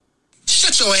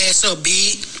your ass up,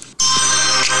 big. It's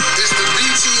the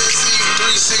BTSE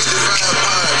 365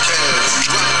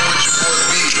 podcast. Rocking with your boy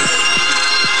B.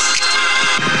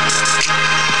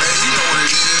 Hey, you know what it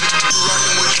is. You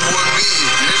rocking with your boy B.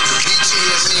 And it's the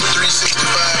BTSE 365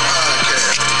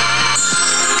 podcast.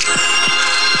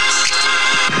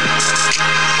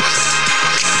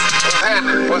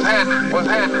 What's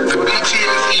happening? The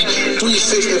BTSE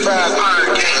 365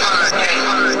 podcast.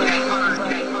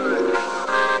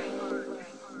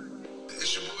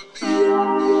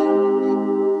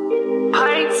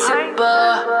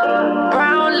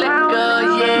 Brown liquor,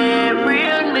 yeah,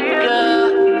 real nigga.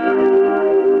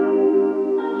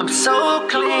 I'm so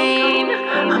clean,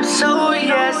 I'm so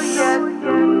yes.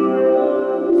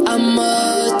 I'm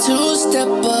a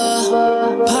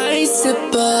two-stepper, pint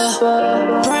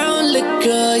sipper. Brown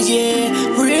liquor, yeah,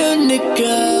 real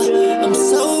nigga. I'm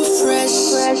so fresh,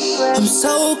 I'm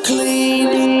so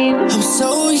clean, I'm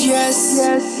so yes,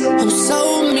 I'm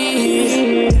so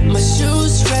me. My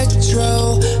shoes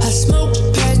retro, I smoke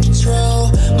petrol.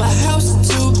 My house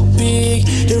too big,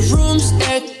 the rooms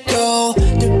echo.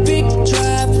 The big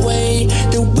driveway,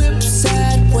 the whip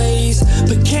sideways.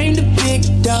 Became the big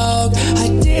dog, I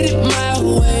did it my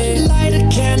way. Light a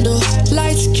candle,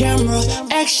 lights, camera,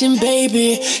 action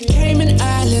baby. Cayman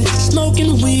Island,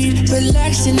 smoking weed,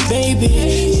 relaxing baby.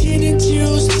 Gin and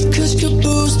juice, kush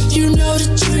caboose, you know the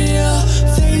drill.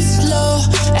 Face low,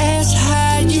 ass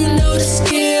high, you know the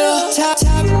skill. Top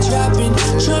dropping,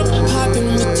 trunk popping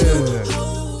with two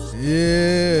hoes.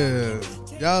 Yeah,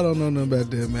 y'all don't know nothing about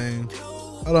that, man.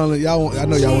 Hold on, y'all. I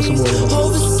know y'all want some more.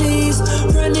 Overseas,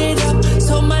 run it up,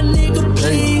 so my nigga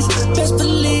please. Best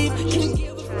believe, can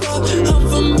give a fuck. I'm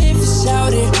from Memphis,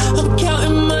 shout it. I'm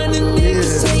counting money,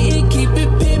 niggas hating, keep it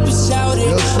pimpin', shout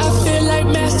it. I feel like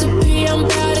Master P, I'm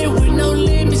bout it with no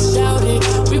limits, shout it.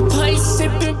 We pint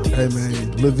sippin'. Hey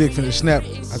man, Lil Vic finna snap.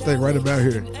 I think right about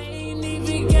here. Ain't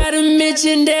even gotta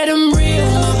mention that I'm real,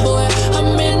 my boy.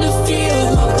 I'm in the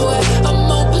field, my boy. I'm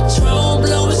on Patron,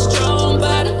 blowing strong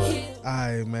by the hill.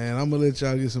 Alright, man. I'm gonna let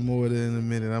y'all get some more of that in a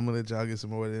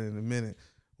minute.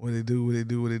 When they do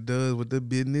what it does, what the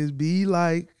business be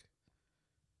like.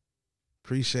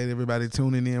 Appreciate everybody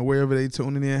tuning in, wherever they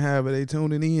tuning in, however they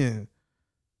tuning in.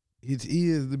 It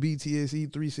is the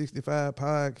BTSE 365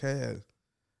 podcast.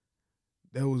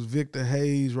 That was Victor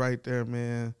Hayes right there,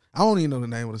 man. I don't even know the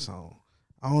name of the song.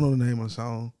 I don't know the name of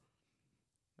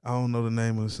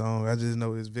the song. I just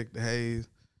know it's Victor Hayes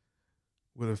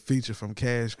with a feature from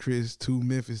Cash Chris to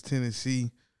Memphis,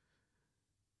 Tennessee.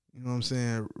 You know what I'm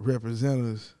saying?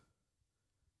 Representatives.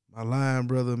 My line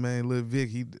brother, man, Lil Vic,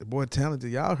 he boy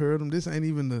talented. Y'all heard him. This ain't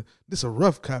even this a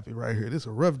rough copy right here. This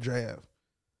a rough draft.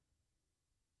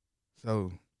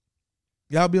 So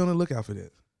y'all be on the lookout for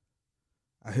that.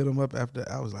 I hit him up after.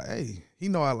 I was like, hey, he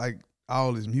know I like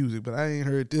all his music, but I ain't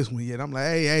heard this one yet. I'm like,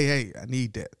 hey, I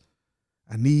need that.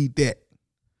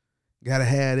 Gotta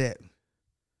have that.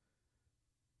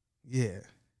 Yeah.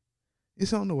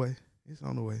 It's on the way.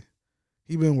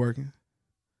 He been working.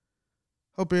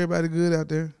 Hope everybody good out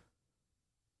there.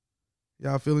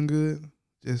 Y'all feeling good?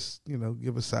 Just,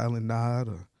 give a silent nod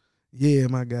or, yeah,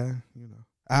 my guy.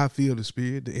 I feel the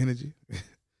spirit, the energy.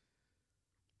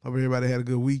 Hope everybody had a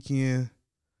good weekend.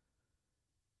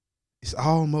 It's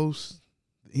almost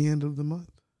the end of the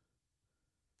month.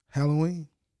 Halloween.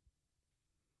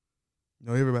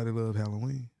 Everybody loves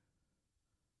Halloween.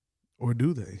 Or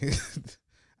do they?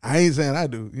 I ain't saying I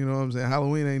do. You know what I'm saying?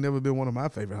 Halloween ain't never been one of my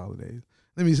favorite holidays.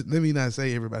 Let me not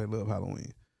say everybody love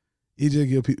Halloween. It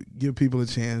just give people a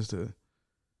chance to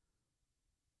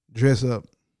dress up.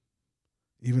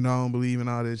 Even though I don't believe in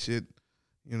all that shit,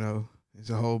 it's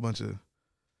a whole bunch of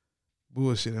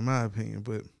bullshit in my opinion.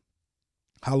 But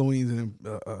Halloween's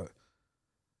a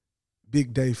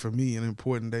big day for me, an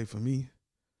important day for me.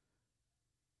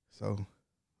 So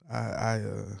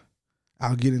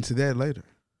I'll get into that later.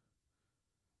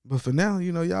 But for now,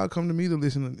 y'all come to me to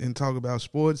listen and talk about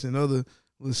sports and other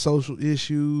social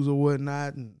issues or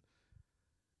whatnot, and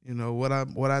what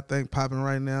I think popping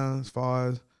right now as far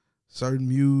as certain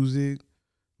music,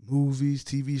 movies,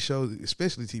 TV shows,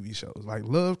 especially TV shows like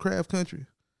Lovecraft Country.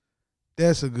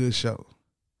 That's a good show.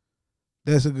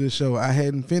 I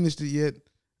hadn't finished it yet.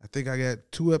 I think I got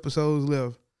 2 episodes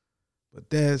left, but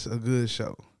that's a good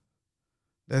show.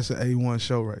 That's an A1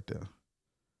 show right there.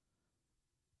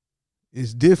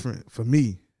 It's different for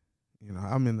me.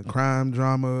 I'm in the crime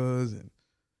dramas and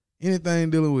anything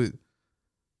dealing with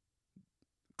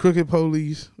crooked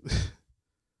police,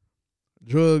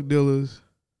 drug dealers,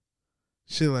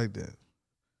 shit like that.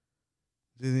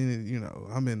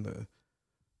 I'm in the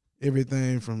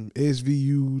everything from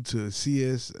SVU to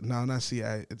CS. No, not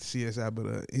CSI, but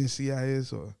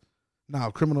NCIS or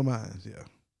Criminal Minds. Yeah,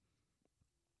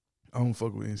 I don't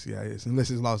fuck with NCIS unless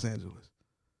it's Los Angeles.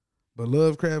 But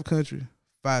Lovecraft Country,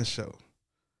 fire show.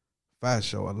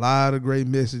 A lot of great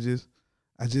messages.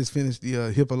 I just finished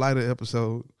the Hippolyta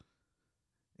episode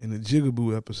and the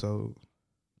Jigaboo episode.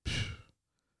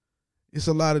 It's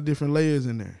a lot of different layers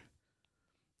in there.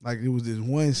 Like, it was this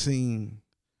one scene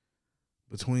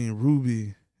between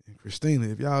Ruby and Christina.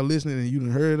 If y'all listening and you done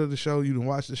heard of the show, you done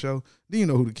watched the show, then you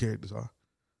know who the characters are.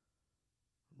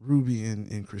 Ruby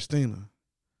and Christina.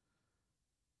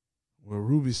 Well,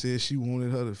 Ruby said she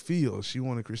wanted her to feel. She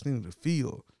wanted Christina to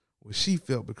feel what she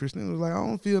felt. But Christina was like, I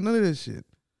don't feel none of that shit.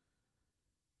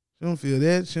 She don't feel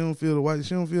that. She don't feel the white.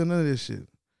 She don't feel none of that shit.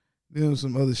 Then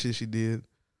some other shit she did.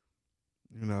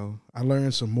 You know, I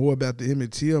learned some more about the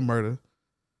Emmett Till murder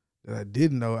that I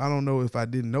didn't know. I don't know if I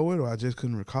didn't know it or I just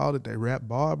couldn't recall that they wrapped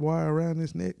barbed wire around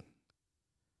his neck.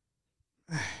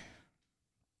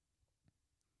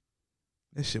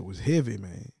 That shit was heavy,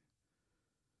 man.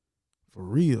 For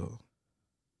real.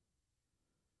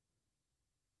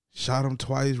 Shot him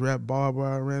twice, wrapped barbed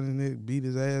wire around his neck, beat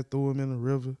his ass, threw him in the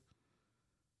river.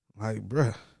 Like,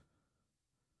 bruh.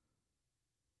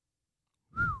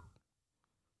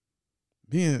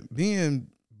 Being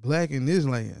black in this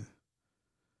land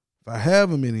for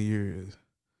however many years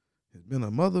has been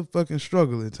a motherfucking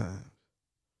struggle at times.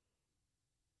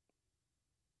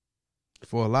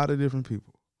 For a lot of different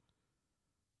people.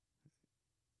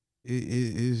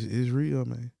 It's real,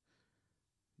 man.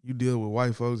 You deal with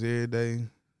white folks every day.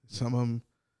 Some of them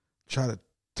try to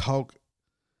talk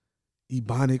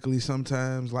ebonically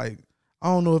sometimes. Like, I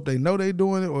don't know if they know they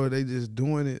doing it or they just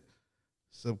doing it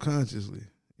subconsciously.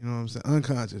 You know what I'm saying?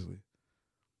 Unconsciously.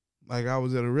 Like, I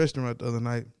was at a restaurant the other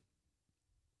night.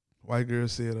 White girl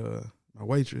said, my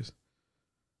waitress,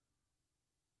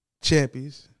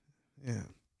 Chappies. Yeah.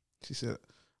 She said,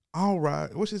 all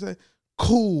right. What she say?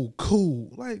 Cool.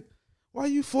 Like, why are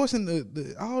you forcing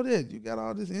the all that? You got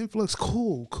all this influx.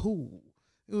 Cool.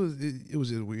 It was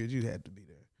just weird. You had to be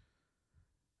there.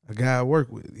 A guy I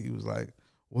work with, he was like,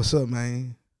 what's up,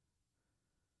 man?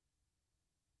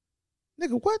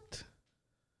 Nigga, what?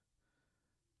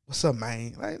 What's up,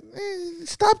 man? Like, man,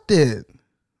 stop that.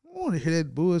 I don't want to hear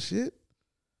that bullshit.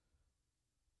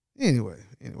 Anyway,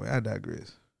 I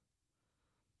digress.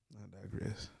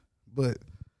 But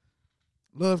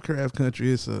Lovecraft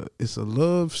Country, it's a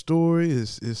love story.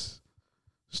 It's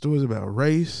stories about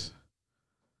race.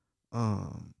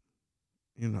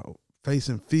 You know,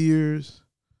 facing fears,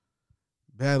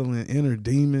 battling inner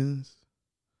demons,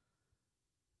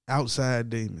 outside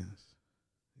demons,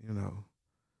 you know,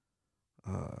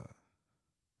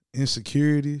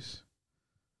 insecurities.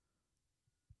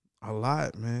 A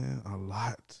lot, man, a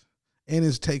lot. And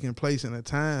it's taking place in a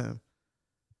time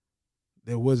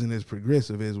that wasn't as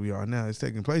progressive as we are now. It's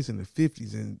taking place in the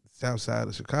 50s in south side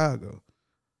of Chicago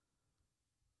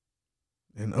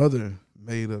and other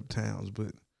made-up towns.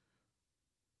 But,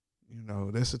 you know,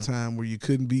 that's a time where you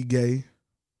couldn't be gay.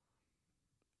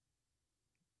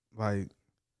 Like,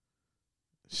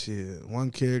 shit,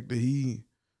 one character, he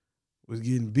was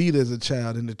getting beat as a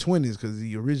child in the 20s because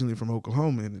he originally from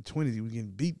Oklahoma. In the 20s, he was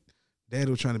getting beat. Dad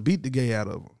was trying to beat the gay out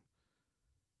of him.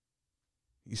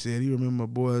 He said he remember a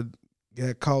boy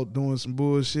got caught doing some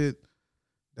bullshit.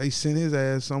 They sent his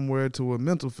ass somewhere to a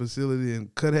mental facility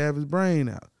and cut half his brain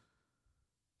out.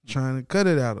 Trying to cut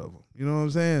it out of him. You know what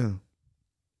I'm saying?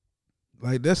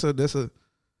 Like, that's a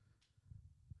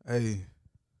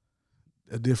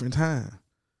different time.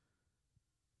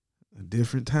 A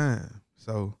different time.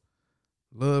 So,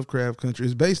 Lovecraft Country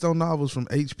is based on novels from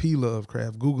H.P.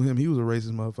 Lovecraft. Google him. He was a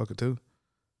racist motherfucker too.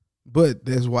 But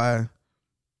that's why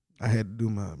I had to do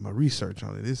my research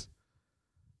on it.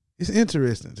 It's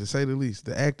interesting, to say the least.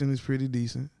 The acting is pretty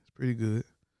decent. It's pretty good.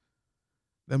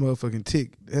 That motherfucking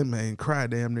Tick, that man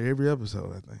cried damn near every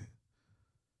episode, I think.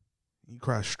 He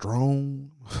cried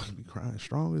strong. He be crying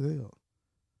strong as hell.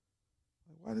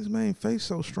 Why this man face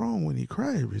so strong when he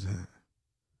cry every time?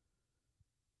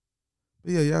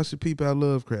 But yeah, y'all should peep out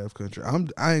Lovecraft Country. I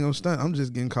ain't gonna stunt. I'm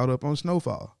just getting caught up on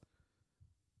Snowfall.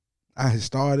 I had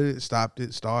started it, stopped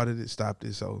it, started it, stopped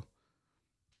it. So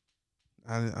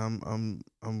I'm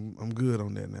good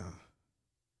on that now.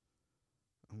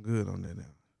 I'm good on that now.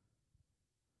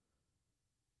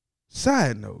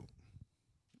 Side note,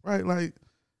 right? Like,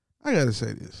 I gotta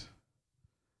say this: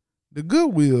 the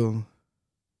Goodwill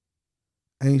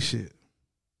ain't shit.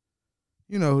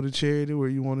 You know, the charity where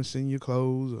you want to send your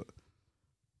clothes or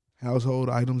household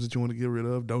items that you want to get rid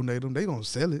of, donate them. They gonna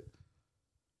sell it.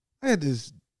 I had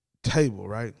this table,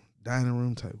 right? Dining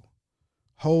room table.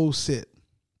 whole set.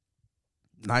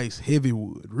 Nice, heavy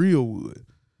wood, real wood.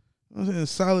 You know what I'm saying?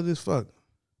 Solid as fuck.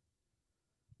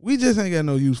 We just ain't got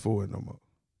no use for it no more.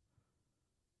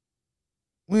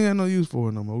 We ain't got no use for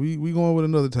it no more. We going with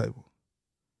another table.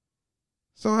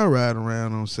 So I ride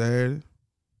around on Saturday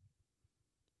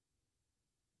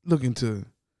looking to,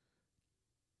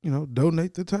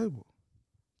 donate the table.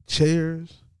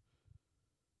 Chairs.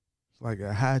 It's like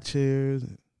a high chairs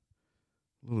and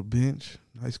a little bench,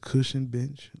 nice cushion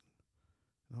bench.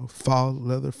 Faux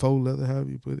leather, however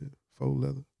you put it. Faux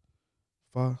leather.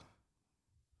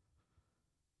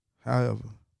 However,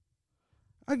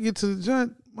 I get to the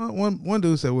joint. One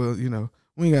dude said, well, we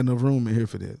ain't got enough room in here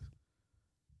for that.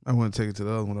 I want to take it to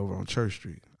the other one over on Church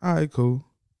Street. All right, cool.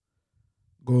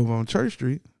 Go over on Church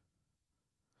Street.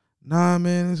 Nah,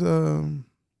 man, it's been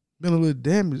a little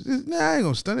damaged. I ain't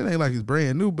gonna stun it. Ain't like it's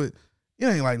brand new, but it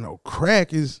ain't like no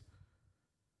crack. It's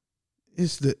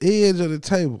the edge of the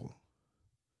table.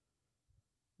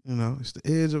 It's the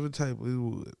edge of the table. It's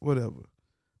wood, whatever.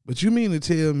 But you mean to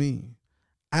tell me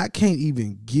I can't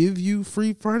even give you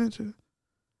free furniture?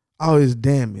 Oh, it's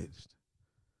damaged.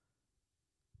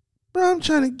 Bro, I'm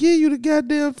trying to give you the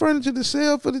goddamn furniture to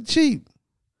sell for the cheap.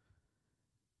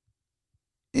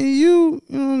 And you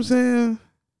know what I'm saying?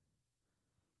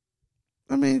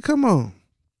 I mean, come on.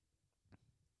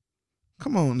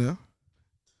 Come on now.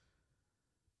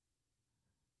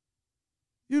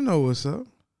 You know what's up.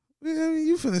 I mean,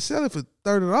 you finna sell it for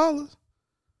 $30.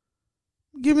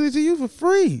 I'm giving it to you for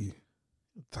free.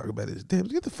 Talk about this. Damn,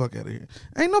 get the fuck out of here.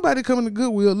 Ain't nobody coming to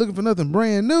Goodwill looking for nothing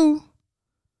brand new.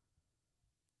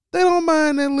 They don't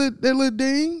mind that little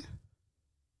ding.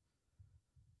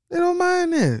 They don't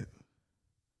mind that.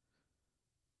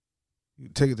 You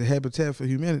take it to Habitat for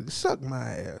Humanity. Suck my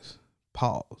ass.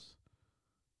 Pause.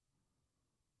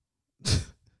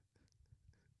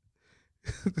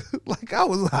 Like I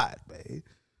was hot, man.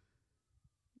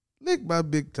 Lick my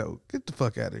big toe. Get the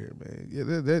fuck out of here, man. Yeah,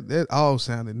 that all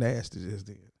sounded nasty just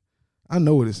then. I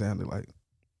know what it sounded like.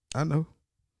 I know.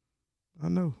 I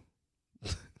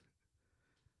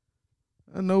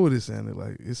know what it sounded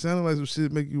like. It sounded like some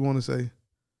shit make you want to say.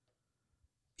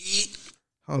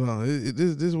 Hold on.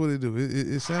 This is what it do.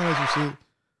 It sounds like some shit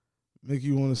make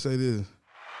you want to say this.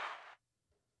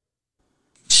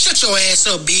 Shut your ass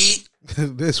up, B.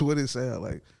 That's what it sounded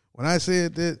like. When I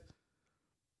said that,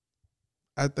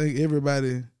 I think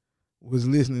everybody was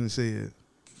listening and said,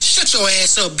 shut your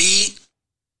ass up, B.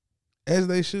 As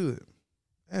they should.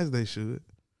 As they should.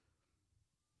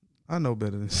 I know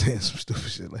better than saying some stupid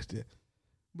shit like that.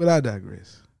 But I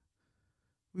digress.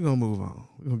 We're going to move on.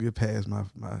 We're going to get past my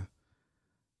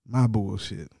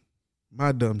bullshit.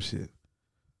 My dumb shit.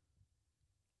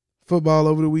 Football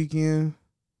over the weekend.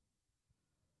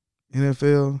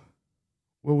 NFL.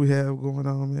 What we have going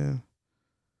on, man?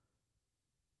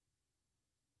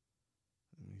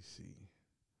 Let me see.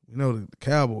 We know that the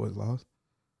Cowboys lost.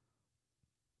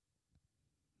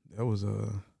 That was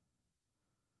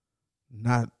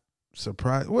not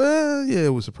surprising. Well, yeah, it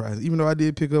was surprising. Even though I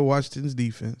did pick up Washington's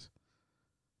defense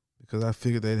because I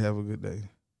figured they'd have a good day.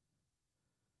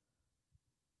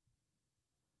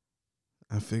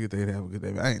 I didn't think it was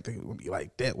going to be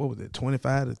like that. What was it,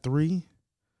 25-3?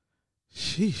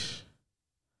 Sheesh.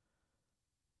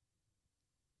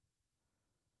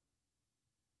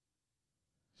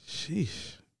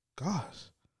 Sheesh. Gosh.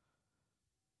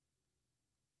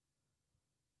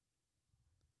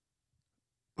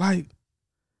 Like,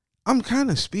 I'm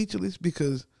kind of speechless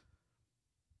because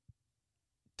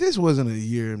this wasn't a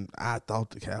year I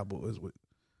thought the Cowboys would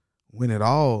win it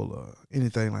all or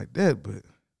anything like that, but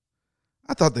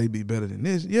I thought they'd be better than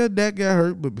this. Yeah, Dak got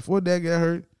hurt, but before Dak got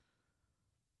hurt,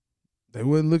 they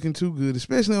wasn't looking too good,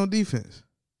 especially on defense.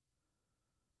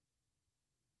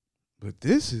 But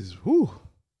this is, whew.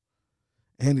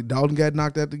 Andy Dalton got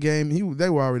knocked out the game. They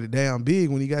were already down big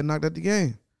when he got knocked out the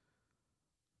game.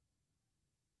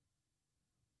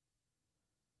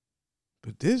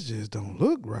 But this just don't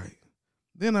look right.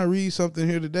 Then I read something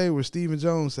here today where Stephen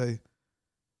Jones say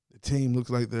the team looks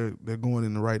like they're going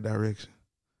in the right direction.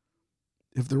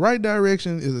 If the right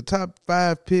direction is a top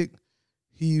 5 pick,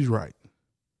 he's right.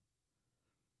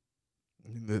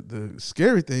 The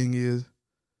scary thing is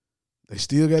they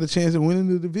still got a chance of winning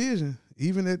the division,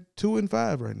 even at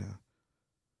 2-5 right now.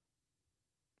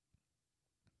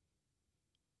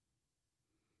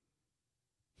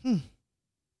 I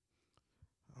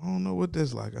don't know what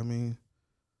that's like. I mean,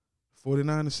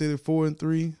 49ers sit at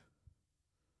 4-3,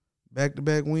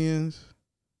 back-to-back wins.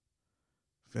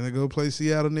 Finna go play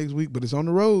Seattle next week, but it's on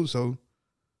the road, so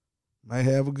might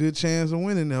have a good chance of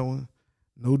winning that one.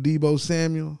 No Deebo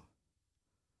Samuel.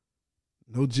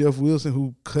 No Jeff Wilson,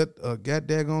 who cut a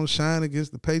goddamn shine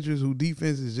against the Patriots, who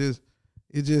defense is just,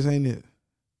 it just ain't it.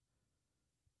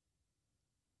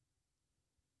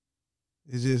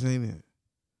 It just ain't it.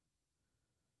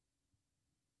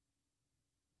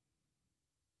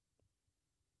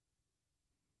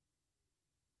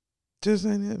 Just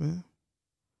ain't it, man.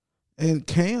 And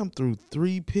Cam threw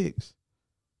 3 picks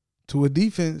to a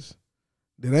defense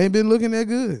that ain't been looking that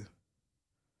good.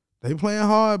 They playing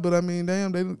hard, but I mean,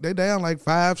 damn, they down like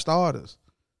 5 starters.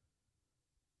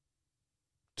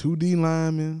 2 D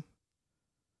linemen,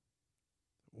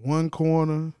 1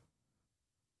 corner,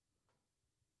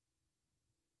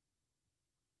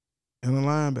 and a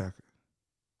linebacker.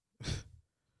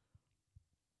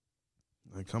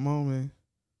 Like, come on, man.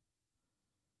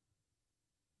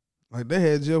 Like, they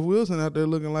had Jeff Wilson out there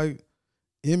looking like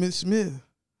Emmitt Smith.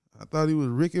 I thought he was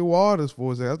Ricky Waters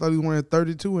for a second. I thought he was wearing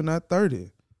 32 and not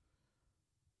 30.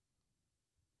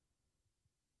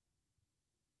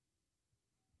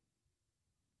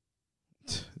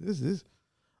 This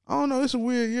I don't know. It's a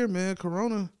weird year, man.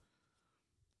 Corona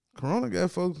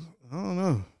got folks, I don't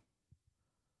know.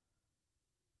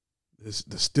 The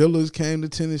Steelers came to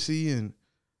Tennessee and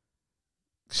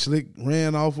Slick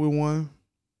ran off with one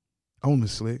on the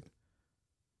Slick.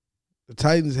 The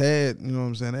Titans had, you know what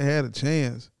I'm saying, they had a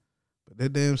chance. But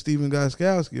that damn Stephen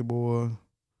Gostkowski, boy.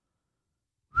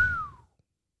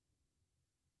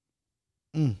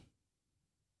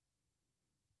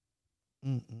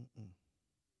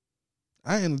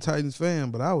 I ain't a Titans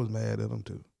fan, but I was mad at them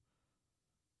too.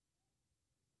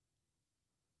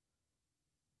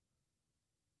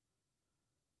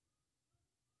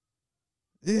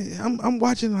 Yeah, I'm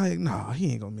watching like, no,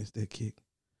 he ain't gonna miss that kick.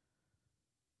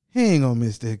 He ain't gonna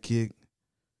miss that kick.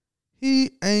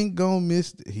 He ain't gonna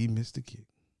miss. He missed the kick.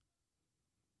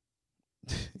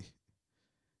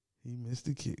 He missed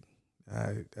the kick.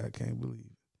 I can't believe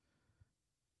it.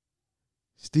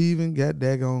 Steven got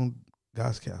daggone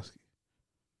Gostkowski.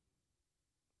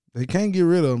 They can't get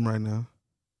rid of him right now.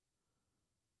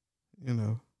 You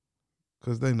know,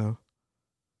 because they know.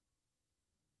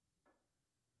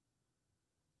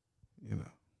 You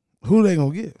know, who they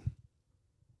gonna get?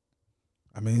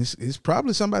 I mean, it's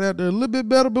probably somebody out there a little bit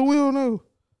better, but we don't know.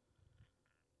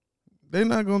 They're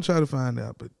not gonna try to find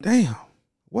out. But damn,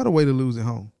 what a way to lose at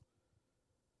home.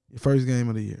 Your first game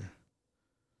of the year,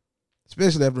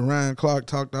 especially after Ryan Clark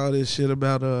talked all this shit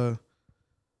about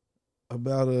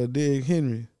Derrick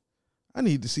Henry. I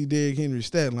need to see Derrick Henry's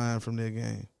stat line from that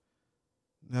game.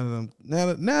 Now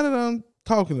that I'm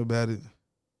talking about it,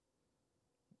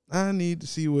 I need to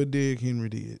see what Derrick Henry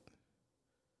did.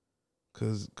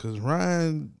 Cause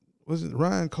Ryan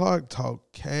Clark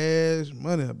talked cash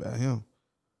money about him.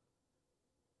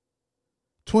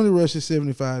 20 rushes,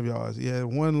 75 yards. He had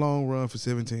 1 long run for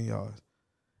 17 yards.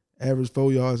 Average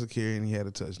 4 yards a carry, and he had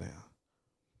a touchdown.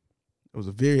 It was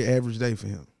a very average day for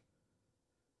him.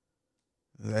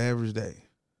 An average day.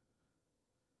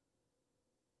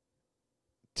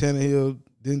 Tannehill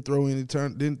didn't throw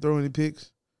any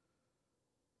picks.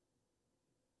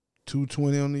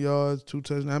 220 on the yards, 2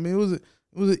 touchdowns. I mean, it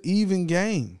was an even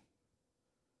game.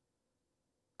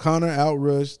 Connor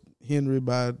outrushed Henry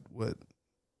by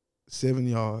 7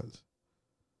 yards.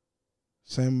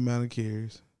 Same amount of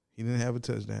carries. He didn't have a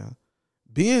touchdown.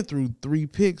 Ben threw 3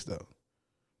 picks though.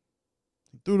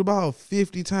 He threw the ball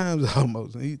 50 times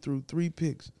almost, and he threw 3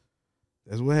 picks.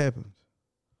 That's what happens.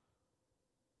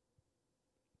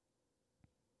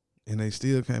 And they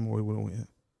still came away with a win.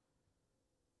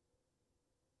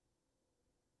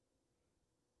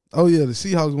 Oh yeah, the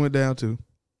Seahawks went down too.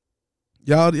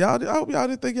 I hope y'all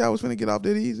didn't think y'all was finna get off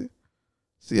that easy.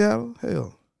 Seattle,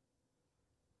 hell.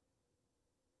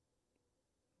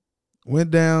 Went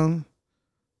down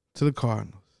to the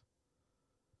Cardinals.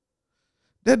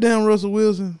 That damn Russell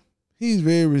Wilson, he's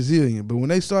very resilient. But when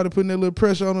they started putting that little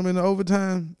pressure on him in the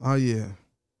overtime, oh yeah,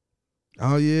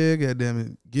 goddamn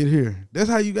it, get here. That's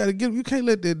how you got to get him. You can't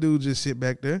let that dude just sit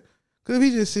back there. Because if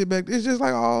he just sit back there, it's just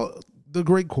like all the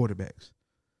great quarterbacks.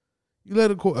 You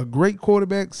let a great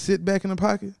quarterback sit back in the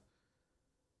pocket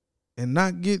and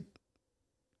not get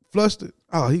flustered,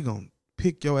 oh, he going to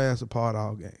pick your ass apart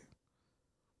all game.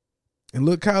 And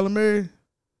look, Kyler Murray,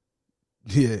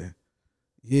 yeah,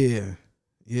 he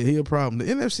a problem.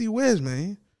 The NFC West,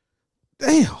 man,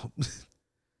 damn.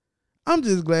 I'm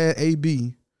just glad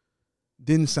AB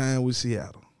didn't sign with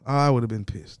Seattle. I would have been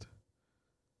pissed.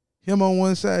 Him on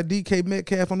one side, DK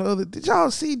Metcalf on the other. Did y'all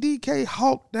see DK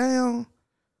hawk down?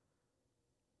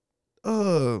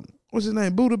 What's his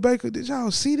name? Buda Baker. Did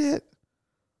y'all see that?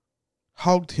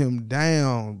 Hawked him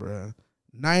down, bruh.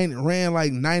 Ran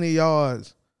like 90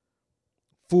 yards.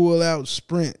 full out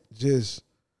sprint. Just,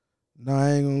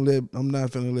 I'm not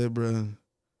finna let bruh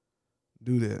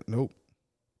do that. Nope.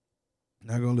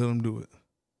 Not gonna let him do it.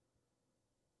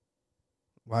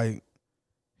 Like,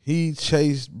 he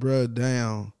chased bruh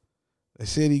down. They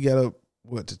said he got up,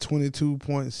 to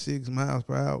 22.6 miles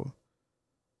per hour.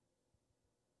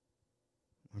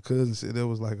 My cousin said that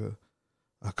was like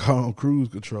a car on cruise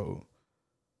control.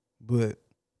 But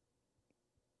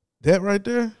that right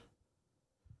there,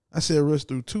 I said Russ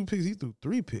threw 2 picks. He threw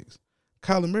 3 picks.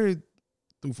 Kyler Murray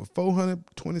threw for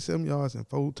 427 yards and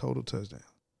 4 total touchdowns.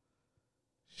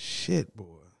 Shit, boy.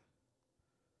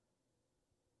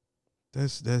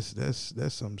 That's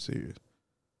something serious.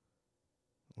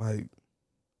 Like,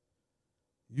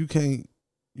 you can't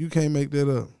make that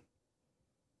up.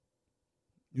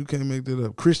 You can't make that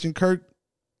up. Christian Kirk,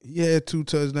 he had 2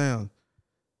 touchdowns.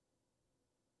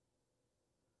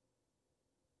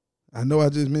 I know I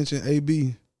just mentioned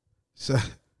AB, so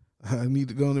I need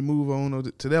to go and move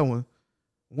on to that one.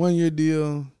 1-year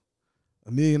deal,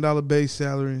 $1 million base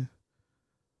salary,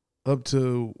 up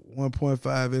to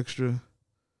 1.5 extra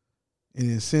in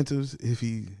incentives if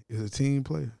he is a team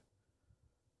player.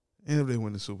 And if they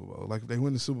win the Super Bowl. Like, if they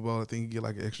win the Super Bowl, I think you get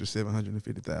like an extra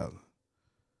 $750,000.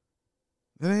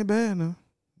 That ain't bad, no.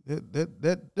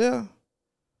 That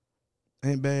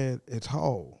ain't bad at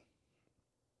all.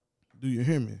 Do you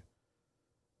hear me?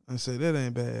 I say that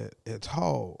ain't bad at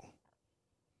all.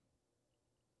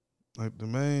 Like, the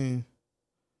man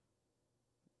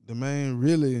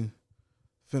really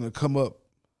finna come up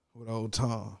with old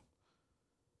Tom.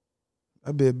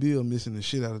 I bet Bill missing the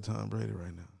shit out of Tom Brady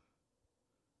right now.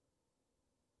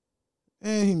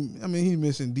 And he's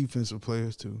missing defensive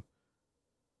players too.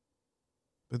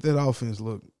 But that offense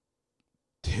looked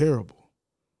terrible.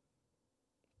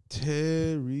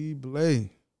 Terrible.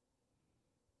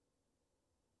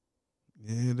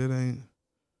 Yeah, that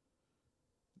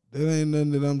ain't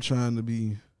nothing that I'm trying to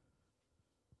be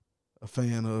a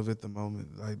fan of at the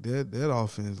moment. Like, that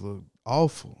offense looked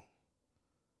awful.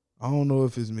 I don't know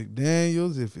if it's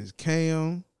McDaniels, if it's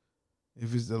Cam,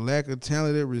 if it's the lack of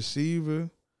talented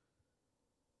receiver.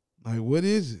 Like, what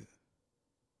is it?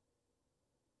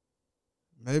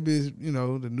 Maybe it's,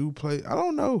 the new play. I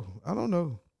don't know.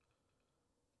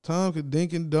 Tom could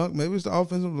dink and dunk. Maybe it's the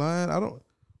offensive line. I don't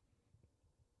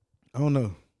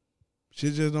know.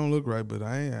 Shit just don't look right, but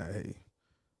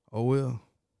oh well.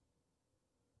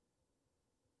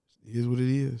 It is what it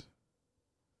is.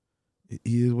 It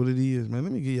is what it is, man.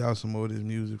 Let me give y'all some more of this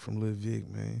music from Lil Vic,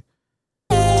 man.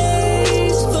 I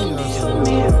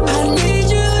need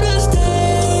you to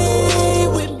stay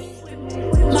with me.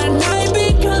 My night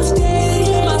becomes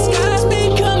day, my skies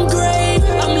become gray.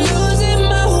 I'm losing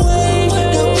my way,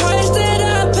 the price that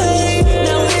I pay.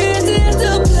 Now is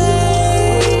the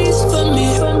place for me.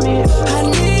 I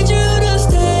need you to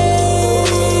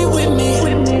stay with me.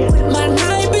 My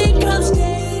night becomes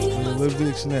day. Lil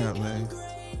Vic snap, man.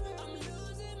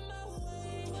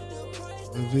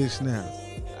 Lil Vic snap.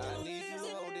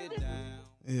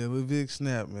 Yeah, Lil Vic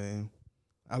snap, man.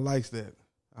 I likes that.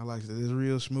 It's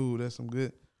real smooth. That's some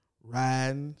good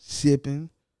riding, sipping,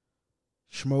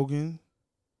 smoking.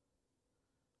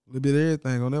 A little bit of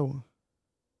everything on that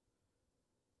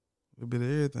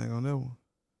one.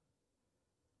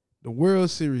 The World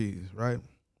Series, right?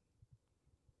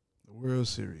 The World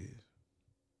Series.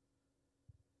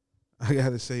 I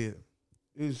gotta say it.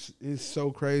 It's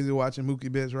so crazy watching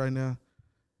Mookie Betts right now.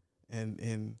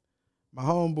 And my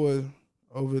homeboy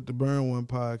over at the Burn One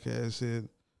podcast said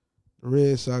the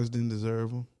Red Sox didn't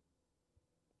deserve him.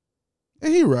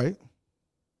 And he right.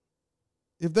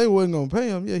 If they wasn't gonna pay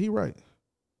him, yeah, he right.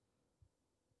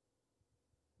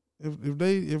 If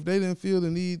they didn't feel the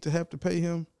need to have to pay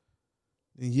him,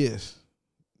 then yes,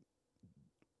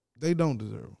 they don't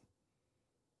deserve him.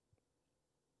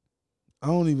 I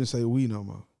don't even say we no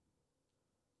more.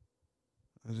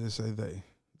 I just say they.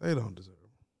 They don't deserve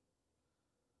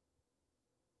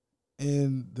him.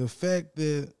 And the fact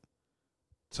that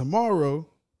tomorrow,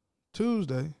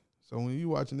 Tuesday, so when you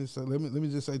watching this, let me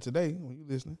just say today, when you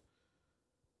listening,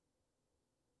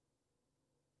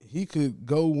 he could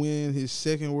go win his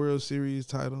second World Series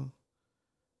title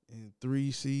in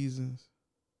 3 seasons.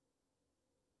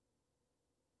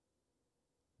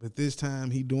 But this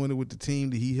time he doing it with the team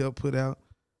that he helped put out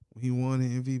when he won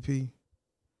the MVP.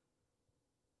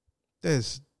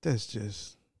 That's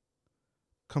just,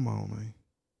 come on, man.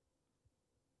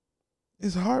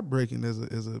 It's heartbreaking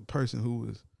as a person who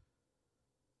was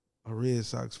a Red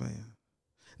Sox fan.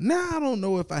 Now I don't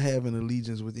know if I have an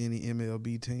allegiance with any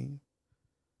MLB team.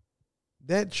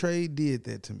 That trade did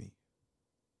that to me.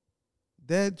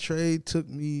 that trade took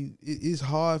me. It's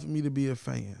hard for me to be a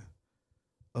fan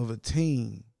of a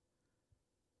team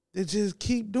that just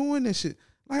keep doing this shit.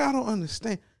 Like, I don't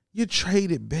understand. You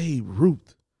traded Babe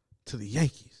Ruth to the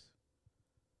Yankees.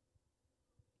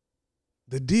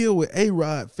 The deal with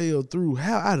A-Rod fell through.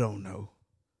 How? I don't know.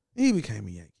 He became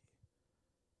a Yankee.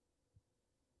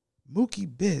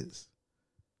 Mookie Betts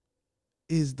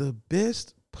is the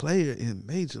best player in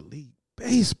Major League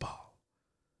Baseball.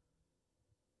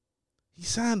 He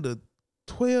signed a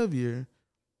 12-year,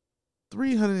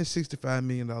 $365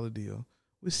 million deal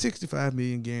with $65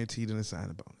 million guaranteed in a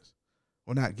signing bonus.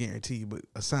 Well, not guaranteed, but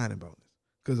a signing bonus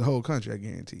because the whole contract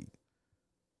guaranteed.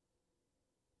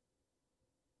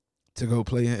 To go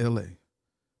play in L.A.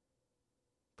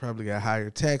 Probably got higher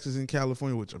taxes in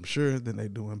California, which I'm sure than they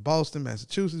do in Boston,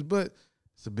 Massachusetts, but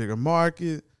it's a bigger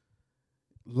market.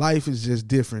 Life is just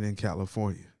different in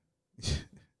California.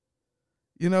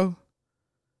 You know?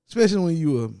 Especially when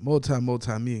you're a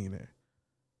multi-millionaire.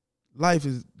 Life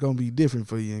is going to be different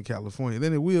for you in California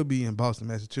than it will be in Boston,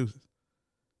 Massachusetts.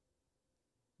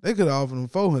 They could have offered him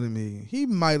 $400 million. He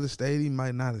might have stayed. He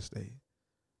might not have stayed.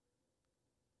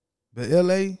 But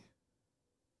L.A.,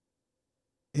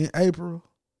 in April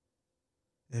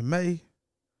and May,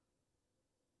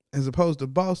 as opposed to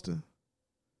Boston,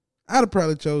 I'd have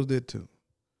probably chose that too.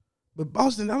 But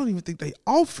Boston, I don't even think they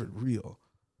offered real.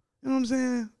 You know what I'm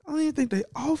saying? I don't even think they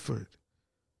offered.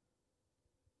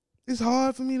 It's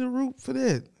hard for me to root for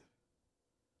that.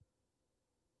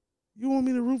 You want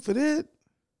me to root for that?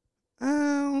 I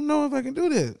don't know if I can do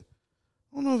that.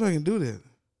 I don't know if I can do that.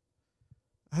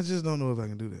 I just don't know if I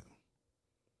can do that.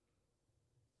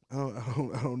 I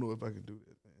don't know if I can do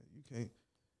that, man.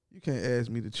 You can't ask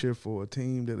me to cheer for a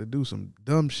team that'll do some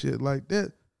dumb shit like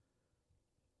that.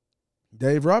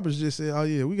 Dave Roberts just said, "Oh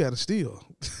yeah, we got to steal."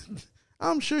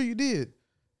 I'm sure you did.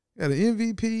 Got an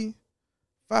MVP,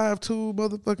 5'2"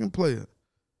 motherfucking player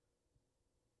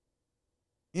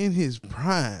in his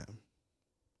prime.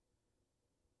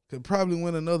 Could probably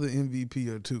win another MVP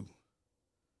or two.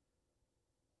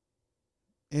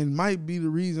 And might be the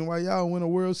reason why y'all win a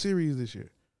World Series this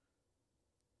year.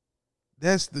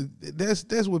 That's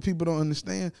what people don't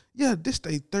understand. Yeah, this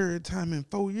their third time in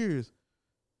 4 years.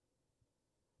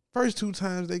 First 2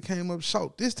 times they came up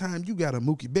short. This time you got a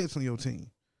Mookie Betts on your team.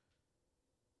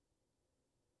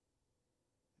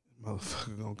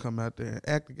 Motherfucker gonna come out there and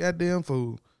act a goddamn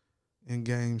fool in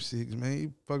Game 6, man. He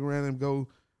fuck around and go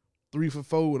 3 for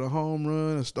 4 with a home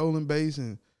run, a stolen base,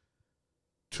 and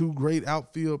 2 great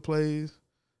outfield plays.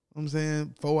 You know what I'm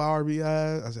saying? 4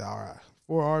 RBIs. I said, all right,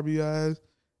 4 RBIs.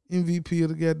 MVP of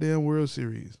the goddamn World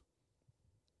Series.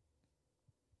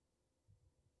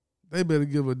 They better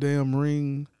give a damn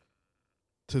ring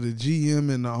to the GM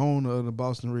and the owner of the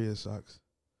Boston Red Sox.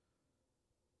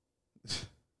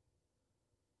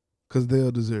 Because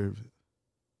they'll deserve it.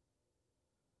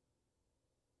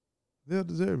 They'll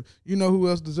deserve it. You know who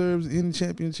else deserves any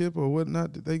championship or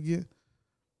whatnot that they get?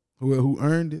 Who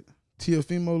earned it?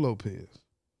 Teofimo Lopez.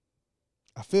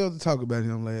 I failed to talk about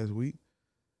him last week,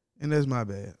 and that's my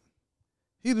bad.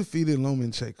 He defeated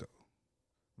Lomachenko.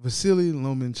 Vasily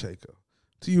Lomachenko.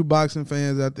 To you boxing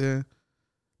fans out there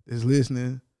that's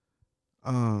listening,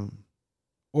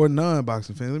 or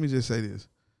non-boxing fans, let me just say this.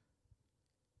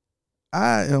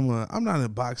 I'm not a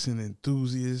boxing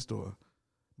enthusiast,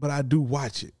 but I do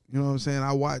watch it. You know what I'm saying?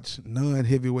 I watch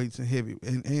non-heavyweights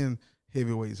and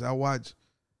heavyweights. I watch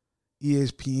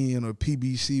ESPN or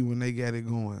PBC when they got it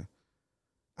going.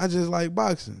 I just like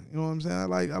boxing. You know what I'm saying? I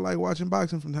like watching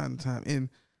boxing from time to time. And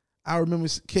I remember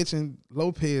catching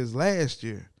Lopez last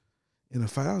year in a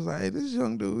fight. I was like, hey, this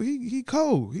young dude, he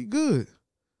cold. He good.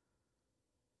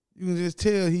 You can just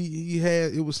tell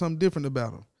it was something different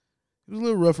about him. He was a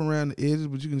little rough around the edges,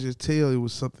 but you can just tell it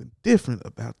was something different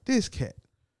about this cat.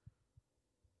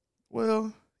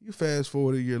 Well, you fast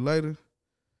forward a year later,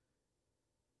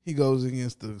 he goes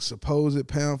against the supposed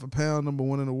pound-for-pound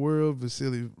 #1 in the world,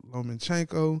 Vasily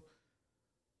Lomachenko.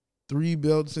 3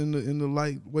 belts in the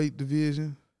lightweight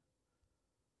division.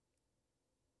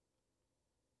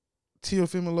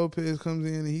 Teofimo Lopez comes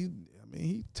in and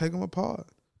he take him apart.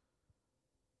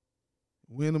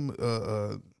 Win him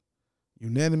a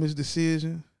unanimous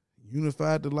decision.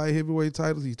 Unified the light heavyweight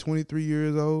titles. He's 23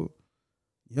 years old.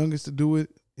 Youngest to do it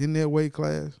in that weight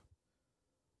class.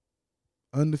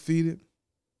 Undefeated.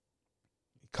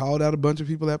 Called out a bunch of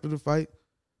people after the fight.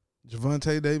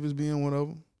 Gervonta Davis being one of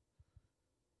them.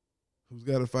 Who's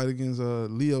got a fight against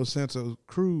Leo Santos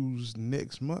Cruz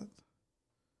next month.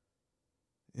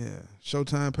 Yeah,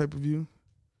 Showtime pay-per-view.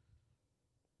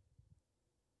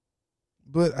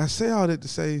 But I say all that to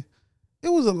say, it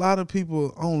was a lot of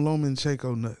people on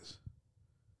Lomachenko nuts.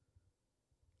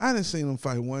 I done seen him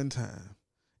fight one time.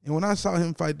 And when I saw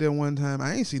him fight that one time,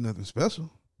 I ain't see nothing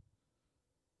special.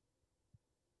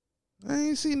 I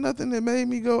ain't see nothing that made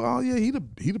me go, oh yeah, he the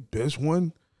best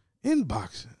one in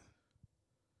boxing.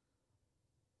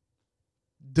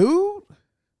 Dude,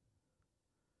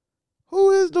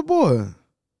 who is the boy?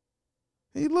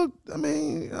 He looked, I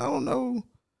mean, I don't know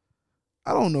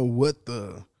what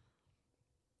the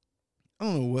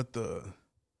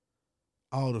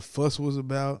all the fuss was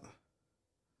about.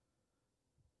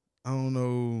 I don't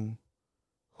know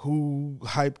who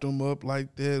hyped him up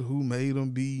like that, who made him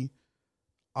be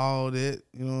all that,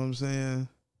 you know what I'm saying?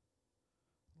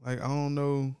 Like, I don't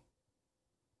know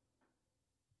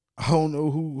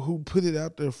who put it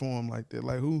out there for him like that.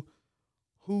 Like, who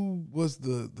was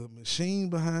the machine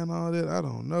behind all that? I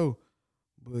don't know.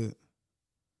 But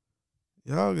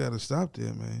y'all got to stop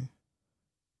that, man.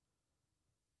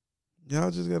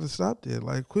 Y'all just got to stop that.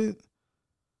 Like, quit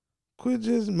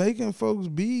just making folks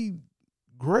be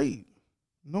great,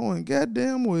 knowing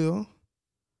goddamn well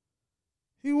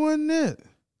he wasn't that.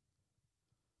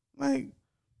 Like,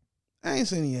 I ain't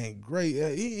saying he ain't great.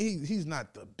 He's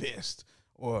not the best,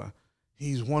 or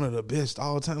he's one of the best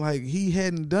all time. Like, he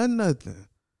hadn't done nothing.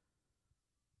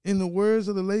 In the words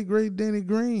of the late great Denny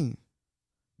Green,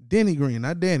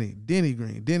 not Danny, Denny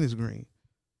Green, Dennis Green.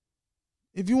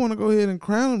 If you want to go ahead and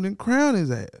crown him, then crown his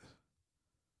ass.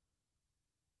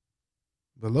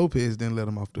 But Lopez didn't let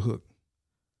him off the hook.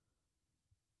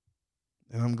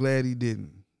 And I'm glad he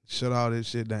didn't. Shut all that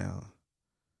shit down.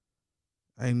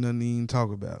 Ain't nothing to even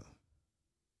talk about.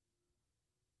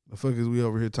 The fuck is we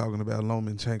over here talking about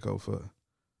Lomachenko for?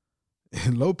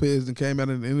 And Lopez then came out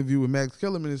in an interview with Max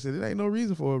Kellerman and said it ain't no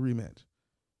reason for a rematch.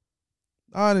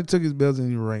 Oh, and took his belts and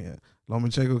he ran.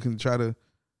 Lomachenko can try to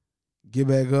get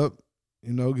back up,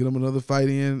 get him another fight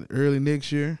in early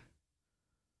next year.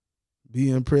 Be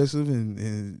impressive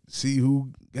and see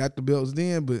who got the belts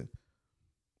then, but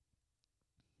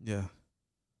yeah.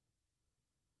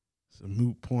 It's a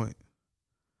moot point.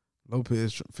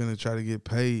 Lopez finna try to get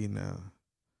paid now.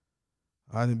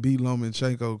 I didn't beat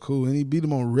Lomachenko, cool. And he beat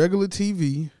him on regular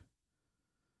TV.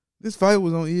 This fight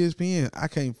was on ESPN. I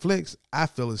can't flex. I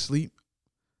fell asleep.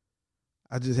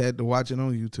 I just had to watch it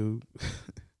on YouTube.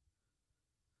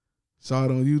 Saw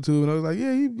it on YouTube, and I was like,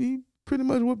 yeah, he pretty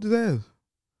much whooped his ass.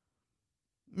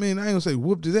 I mean, I ain't gonna say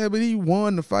whooped his ass, but he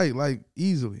won the fight, like,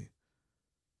 easily.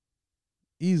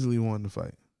 Easily won the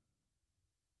fight.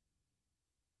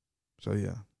 So,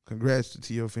 yeah. Congrats to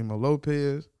Teofimo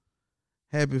Lopez.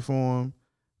 Happy for him.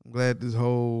 I'm glad this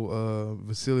whole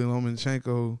Vasily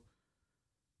Lomachenko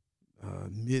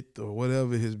myth or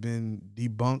whatever has been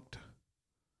debunked,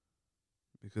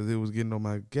 because it was getting on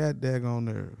my god-daggone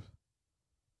nerves.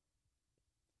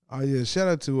 Oh, yeah. Shout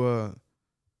out to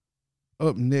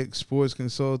Up Next Sports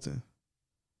Consulting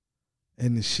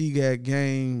and the She Got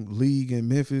Game League in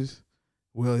Memphis.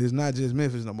 Well, it's not just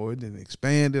Memphis no more. It didn't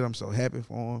expand it. I'm so happy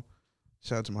for him.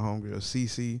 Shout out to my homegirl,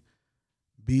 Cece.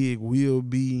 Big will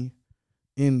be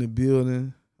in the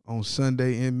building on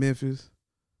Sunday in Memphis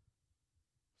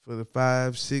for the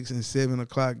 5, 6, and 7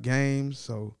 o'clock games.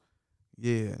 So,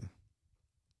 yeah,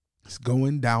 it's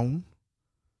going down.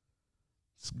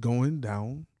 It's going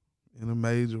down in a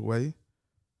major way.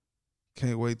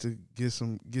 Can't wait to get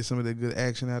some of that good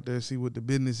action out there, see what the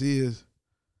business is.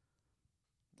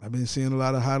 I've been seeing a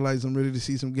lot of highlights. I'm ready to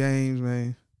see some games,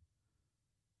 man.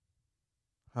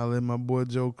 Holla at my boy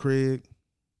Joe Craig.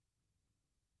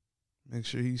 Make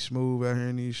sure he's smooth out here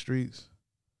in these streets.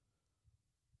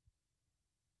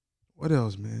 What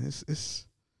else, man? It's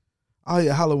oh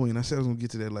yeah, Halloween. I said I was gonna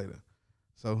get to that later.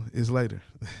 So it's later.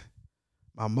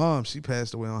 My mom, she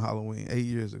passed away on Halloween 8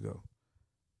 years ago.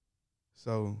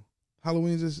 So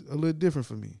Halloween's just a little different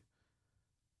for me.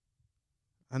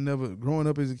 Growing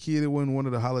up as a kid, it wasn't one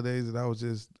of the holidays that I was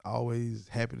just always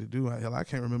happy to do. Hell, I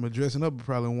can't remember dressing up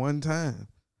probably one time.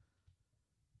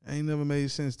 Ain't never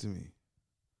made sense to me.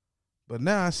 But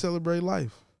now I celebrate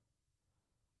life.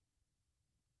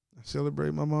 I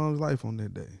celebrate my mom's life on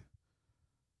that day.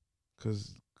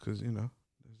 Cause that's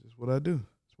just what I do.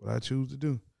 It's what I choose to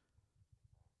do.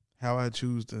 How I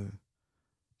choose to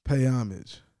pay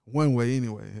homage. One way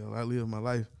anyway. Hell, I live my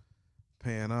life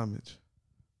paying homage.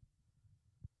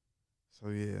 So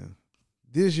yeah.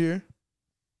 This year,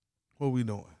 what we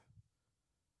doing?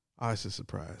 Oh, it's a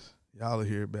surprise. Y'all will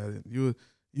hear about it. You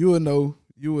will know.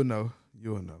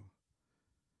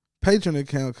 Patreon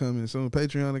account coming soon,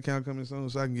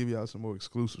 so I can give y'all some more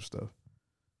exclusive stuff.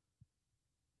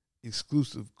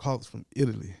 Exclusive calls from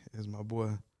Italy, as my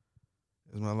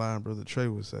line brother Trey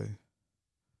would say.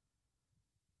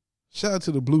 Shout out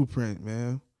to the Blueprint,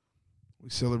 man. We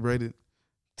celebrated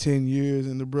 10 years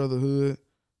in the brotherhood,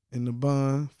 in the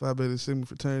bond, Phi Beta Sigma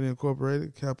Fraternity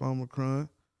Incorporated, Kappa Omicron. You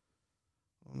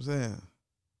know what I'm saying?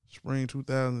 Spring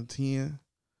 2010.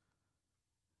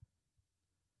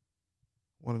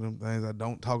 One of them things I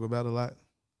don't talk about a lot.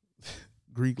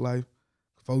 Greek life.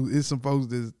 It's some folks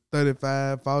that's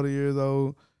 35, 40 years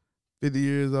old, 50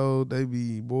 years old. They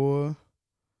be, boy,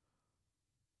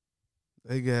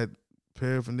 they got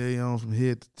paraphernalia on from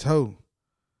head to toe.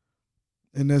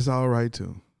 And that's all right,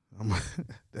 too.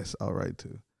 That's all right,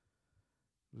 too.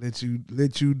 Let you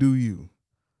do you.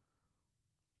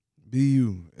 Be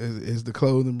you. As the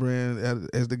clothing brand,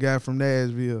 as the guy from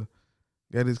Nashville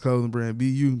got his clothing brand. Be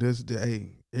you.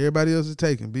 Hey, everybody else is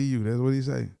taken. Be you. That's what he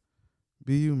say.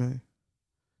 Be you, man.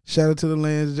 Shout out to the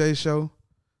Lance J Show.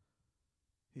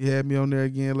 He had me on there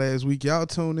again last week. Y'all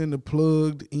tune in to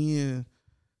Plugged In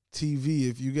TV.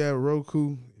 If you got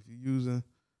Roku, if you're using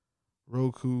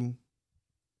Roku,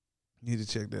 you need to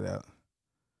check that out.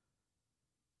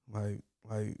 Like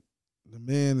the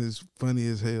man is funny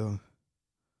as hell.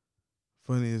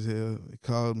 Funny as hell. They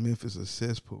called Memphis a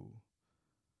cesspool.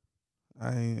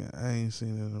 I ain't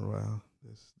seen it in a while.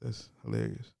 That's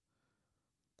hilarious.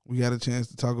 We got a chance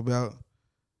to talk about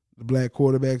the black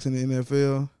quarterbacks in the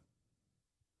NFL.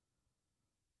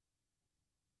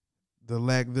 The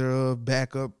lack thereof,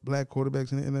 backup black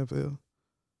quarterbacks in the NFL.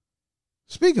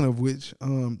 Speaking of which,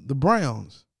 the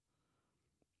Browns.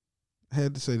 I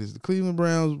had to say this. The Cleveland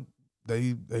Browns,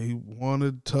 they won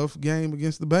a tough game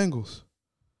against the Bengals.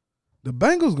 The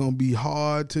Bengals going to be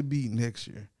hard to beat next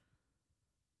year.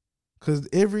 Because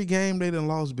every game they done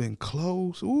lost been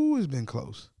close. Ooh, it's been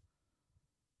close.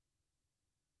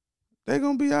 They're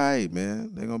going to be all right,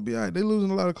 man. They're going to be all right. They're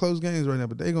losing a lot of close games right now,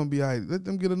 but they're going to be all right. Let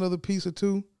them get another piece or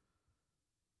two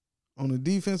on the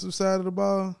defensive side of the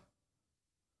ball.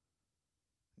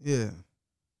 Yeah.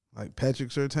 Like Patrick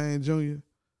Surtain Jr.,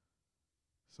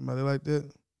 somebody like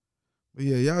that. But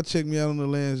yeah, y'all check me out on the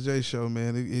Lance J Show,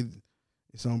 man.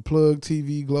 It's on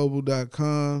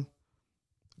plugtvglobal.com.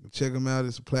 Check them out.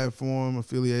 It's a platform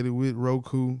affiliated with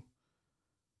Roku.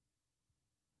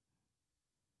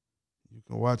 You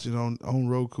can watch it on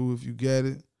Roku if you get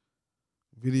it.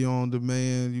 Video on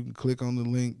demand. You can click on the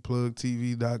link,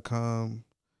 plugtv.com.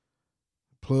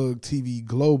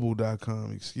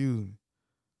 Plugtvglobal.com, excuse me.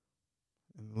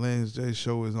 And the Lance J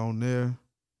Show is on there.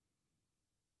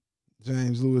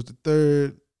 James Lewis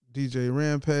III, DJ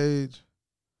Rampage.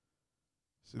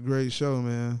 It's a great show,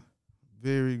 man.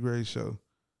 Very great show.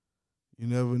 You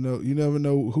never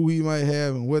know who he might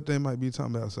have and what they might be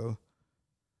talking about. So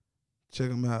check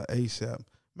them out ASAP.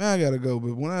 Man, I gotta go,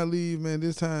 but when I leave, man,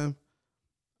 this time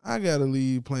I gotta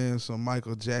leave playing some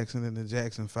Michael Jackson and the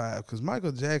Jackson 5, because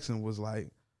Michael Jackson was like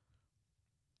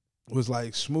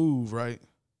smooth, right?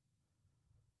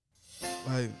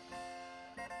 Like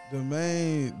the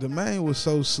man was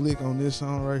so slick on this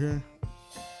song right here.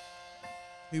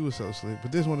 He was so slick,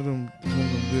 but this one of them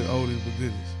good oldies but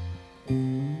goodies.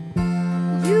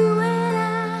 You and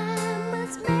I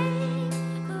must make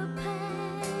a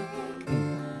pact.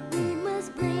 We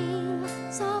must bring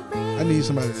salvation. I need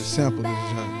somebody to sample this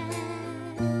joint.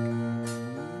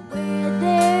 Where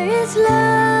there is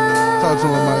love, Talk to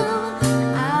him, Mike.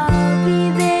 I'll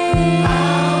be there.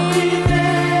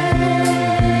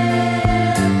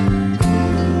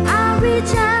 I'll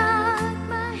reach out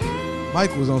my hand.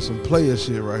 Mike was on some player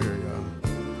shit right here, y'all.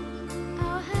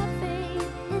 I'll have faith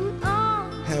in all.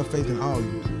 Have faith in all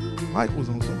you. Mike was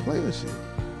on some player shit.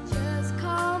 Just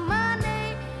call my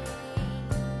name.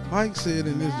 Mike said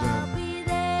in this I'll joint, be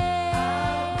there.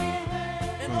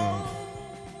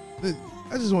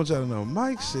 I just want y'all to know,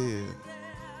 Mike said,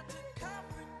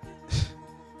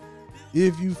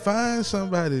 if you find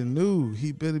somebody new,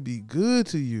 he better be good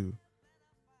to you.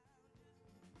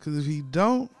 Because if he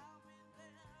don't,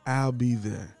 I'll be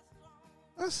there.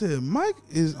 I said, Mike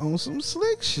is on some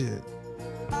slick shit.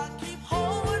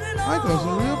 Mike on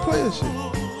some real player shit.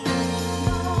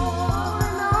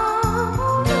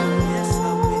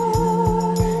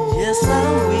 Yes,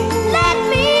 I will. Let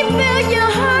me fill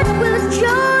your heart with joy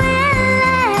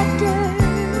and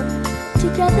laughter.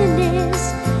 Togetherness,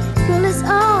 girl, is all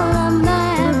I'm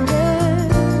after.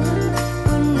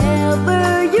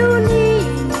 Whenever you need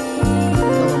me,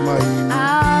 Tell him, Mike.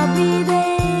 I'll be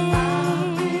there.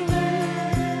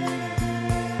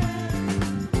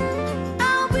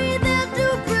 I'll be there to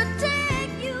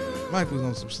protect you. Mike was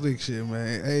on some slick shit,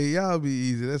 man. Hey, y'all be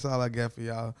easy. That's all I got for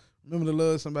y'all. Remember to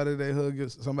love somebody today, hug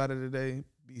somebody today.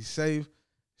 Be safe.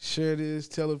 Share this.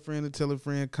 Tell a friend to tell a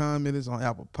friend. Comment us on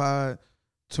Apple Pod,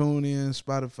 TuneIn,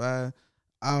 Spotify,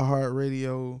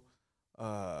 iHeartRadio.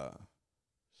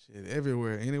 Shit,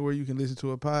 everywhere. Anywhere you can listen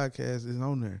to a podcast is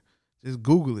on there. Just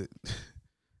Google it.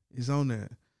 It's on there.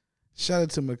 Shout out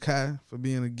to Makai for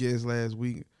being a guest last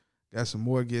week. Got some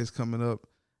more guests coming up.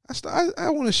 I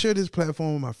want to share this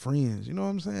platform with my friends. You know what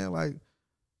I'm saying? Like,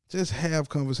 just have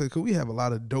conversations. Because we have a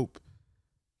lot of dope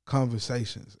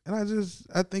conversations. And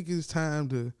I think it's time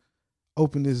to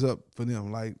open this up for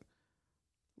them. Like,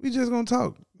 we just going to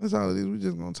talk. That's all it is. We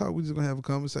just going to talk. We just going to have a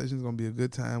conversation. It's going to be a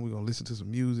good time. We're going to listen to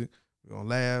some music. We're going to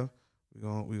laugh. We're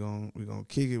going to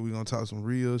kick it. We're going to talk some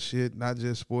real shit, not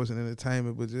just sports and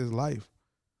entertainment, but just life.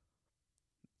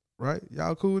 Right?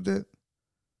 Y'all cool with that?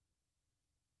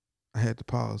 I had to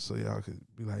pause so y'all could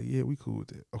be like, yeah, we cool with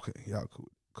that. Okay, y'all cool.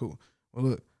 Cool. Well,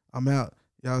 look, I'm out.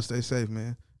 Y'all stay safe,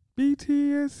 man.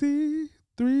 BTSC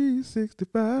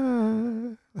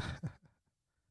 365.